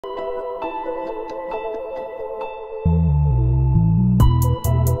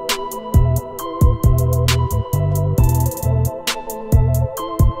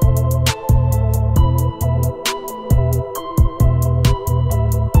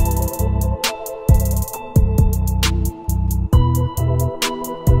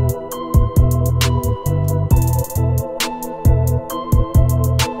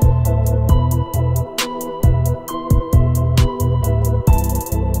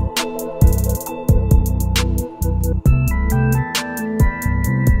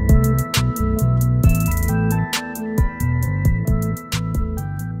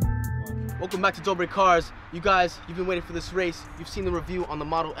back to Dobre Cars. You guys, you've been waiting for this race. You've seen the review on the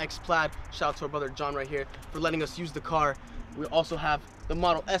Model X Plaid. Shout out to our brother John right here for letting us use the car. We also have the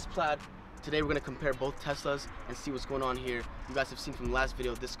Model S Plaid. Today we're gonna compare both Teslas and see what's going on here. You guys have seen from the last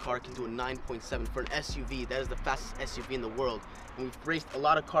video, this car can do a 9.7 for an SUV. That is the fastest SUV in the world. And we've raced a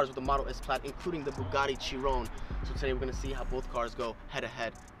lot of cars with the Model S Plaid, including the Bugatti Chiron. So today we're gonna see how both cars go head to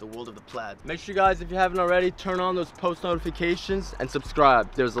head, the world of the Plaid. Make sure you guys, if you haven't already, turn on those post notifications and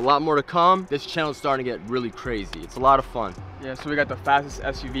subscribe. There's a lot more to come. This channel is starting to get really crazy. It's a lot of fun. Yeah, so we got the fastest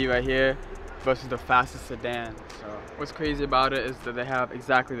SUV right here versus the fastest sedan. So what's crazy about it is that they have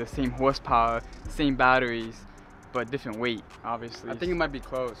exactly the same horsepower, same batteries, but different weight, obviously. I think it might be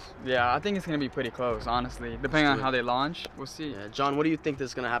close. Yeah, I think it's gonna be pretty close, honestly. Depending on how they launch, we'll see. Yeah, John, what do you think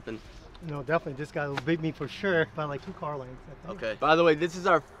this is gonna happen? No, definitely. This guy will beat me for sure by like 2 car lengths, I think. Okay. By the way, this is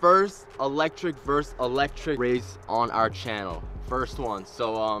our first electric versus electric race on our channel. First one.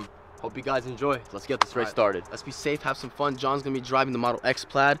 So hope you guys enjoy. Let's get this race started. Let's be safe, have some fun. John's gonna be driving the Model X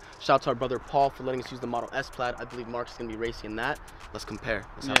Plaid. Shout out to our brother Paul for letting us use the Model S Plaid. I believe Mark's gonna be racing in that. Let's compare.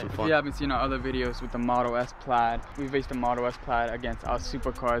 Let's have some fun. If you haven't seen our other videos with the Model S Plaid, we've raced the Model S Plaid against our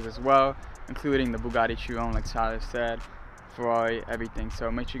supercars as well, including the Bugatti Chiron, like Tyler said, Ferrari, everything. So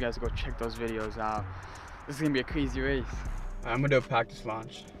make sure you guys go check those videos out. This is gonna be a crazy race. I'm gonna do a practice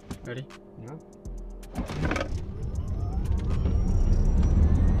launch. Ready? Yeah.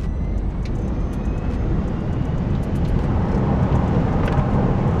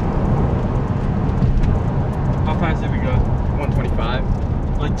 How fast did we go?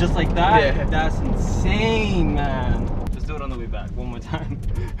 125. Like just like that? Yeah. That's insane, man. Let's do it on the way back one more time.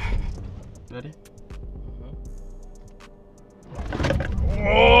 Ready?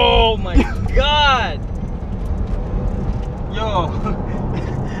 Oh my god! Yo,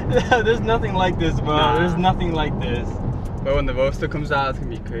 there's nothing like this, bro. Nah. There's nothing like this. But when the roaster comes out, it's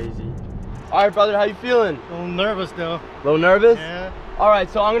gonna be crazy. All right, brother, how you feeling? A little nervous though. A little nervous? Yeah. All right,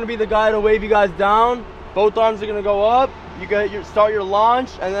 so I'm gonna be the guy to wave you guys down. Both arms are gonna go up. You start your launch,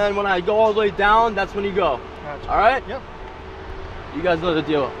 and then when I go all the way down, that's when you go. Gotcha. All right? Yep. You guys know the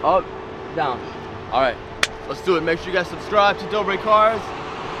deal. Up, down. All right, let's do it. Make sure you guys subscribe to Dobre Cars.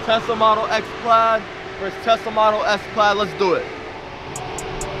 Tesla Model X Plaid versus Tesla Model S Plaid. Let's do it.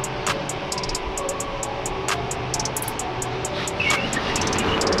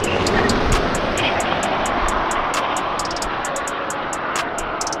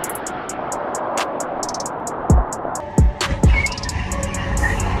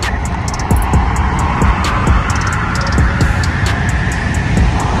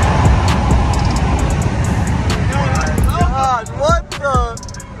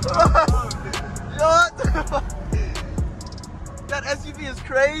 That SUV is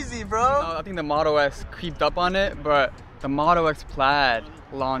crazy, bro. I think the Model S creeped up on it, but the Model X Plaid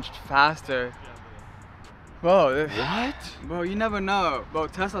launched faster. Bro, What? Bro, you never know. Bro,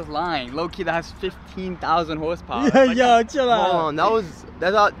 Tesla's lying. Low key, that has 15,000 horsepower. Yeah, Like, yo, chill out. Hold on,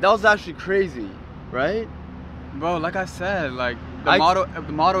 that was actually crazy, right? Bro, like I said, like the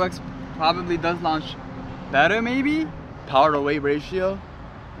Model X probably does launch better, maybe. Power to weight ratio.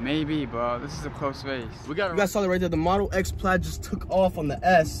 Maybe, bro. This is a close race. You guys saw it right there. The Model X Plaid just took off on the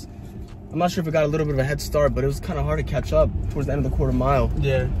S. I'm not sure if it got a little bit of a head start, but it was kind of hard to catch up towards the end of the quarter mile.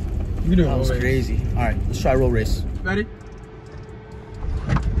 Yeah. You can do That was crazy. All right, let's try a roll race. Ready?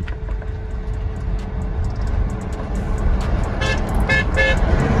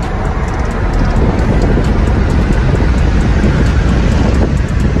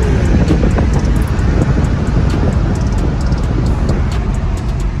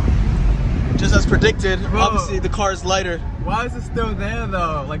 Just as predicted, Bro. obviously the car is lighter. Why is it still there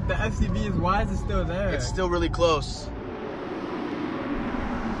though? Like the SUV is, why is it still there? It's still really close.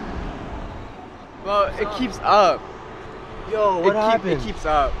 Well, it keeps up. Yo, what happened? It keeps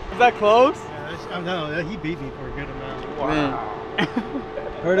up. Is that close? Yeah, no, he beat me for a good amount. Wow.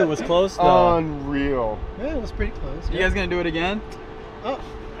 Heard it was close though. Unreal. Yeah, it was pretty close. You guys gonna do it again? Oh,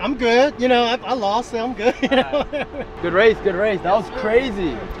 I'm good. You know, I lost, so I'm good. You know? Good race, good race. That was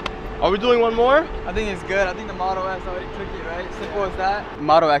crazy. Are we doing one more? I think it's good. I think the Model S already took it, right? Simple as that.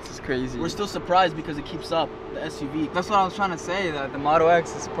 Model X is crazy. We're still surprised because it keeps up, the SUV. That's what I was trying to say, that the Model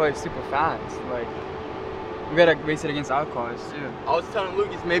X is probably super fast. Like, we gotta race it against our cars too. I was telling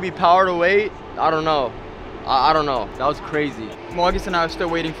Lucas, maybe power to weight. I don't know. I don't know. That was crazy. Marcus and I are still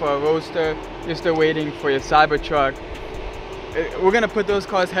waiting for a Roadster. You're still waiting for your Cybertruck. We're gonna put those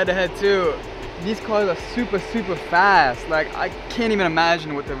cars head to head too. these cars are super fast. Like, I can't even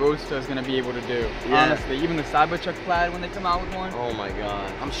imagine what the Roadster is gonna be able to do. Yeah. Honestly, even the Cybertruck Plaid when they come out with one. Oh my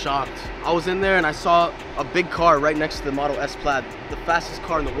god. I'm shocked. I was in there and I saw a big car right next to the Model S Plaid, the fastest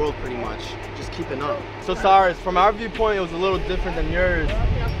car in the world pretty much, just keeping up. So Cyrus, from our viewpoint, it was a little different than yours.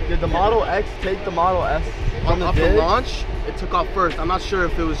 Did the Model X take the Model S from the Off the dig? launch, it took off first. I'm not sure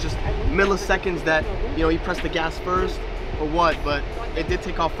if it was just milliseconds that, you know, you pressed the gas first or what, but it did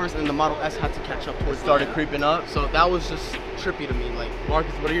take off first and the Model S had to catch up towards Started the end. creeping up. So that was just trippy to me. Like,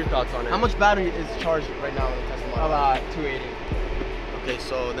 Marcus, what are your thoughts on it? how much battery is charged right now in the Tesla Model? About 280. Okay,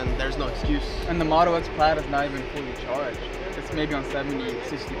 so then there's no excuse. And the Model X Plaid is not even fully charged. It's maybe on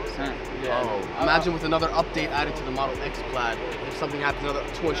 70-60%. Yeah. Oh, imagine with another update added to the Model X Plaid. If something happens, another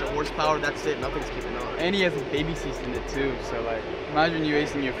 200 horsepower, that's it. Nothing's keeping up. And he has a baby seat in it too, so like, imagine you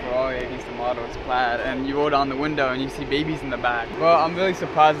racing your Ferrari against the Model X Plaid and you roll down the window and you see babies in the back. Well, I'm really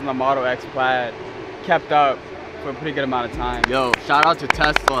surprised when the Model X Plaid kept up for a pretty good amount of time. Yo, shout out to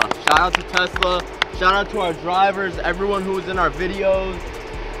Tesla. Shout out to Tesla. Shout out to our drivers, everyone who was in our videos.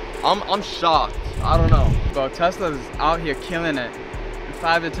 I'm shocked. I don't know. Bro, Tesla's out here killing it. In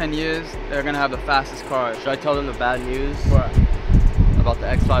 5 to 10 years, they're gonna have the fastest cars. Should I tell them the bad news What? about the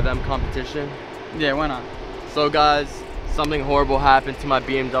X5M competition? Yeah, why not? So guys, something horrible happened to my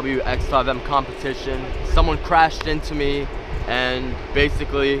BMW X5M competition. Someone crashed into me and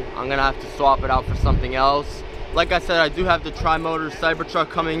basically I'm gonna have to swap it out for something else. Like I said, I do have the tri-motor Cybertruck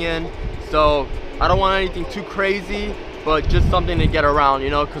coming in, so I don't want anything too crazy, but just something to get around, you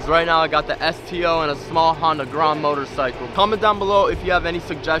know, because right now I got the STO and a small Honda Grand motorcycle. Comment down below if you have any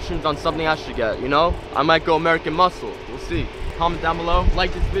suggestions on something I should get, you know? I might go American Muscle, we'll see. Comment down below,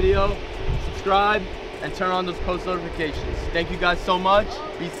 like this video, subscribe, and turn on those post notifications. Thank you guys so much,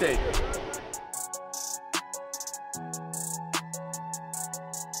 be safe.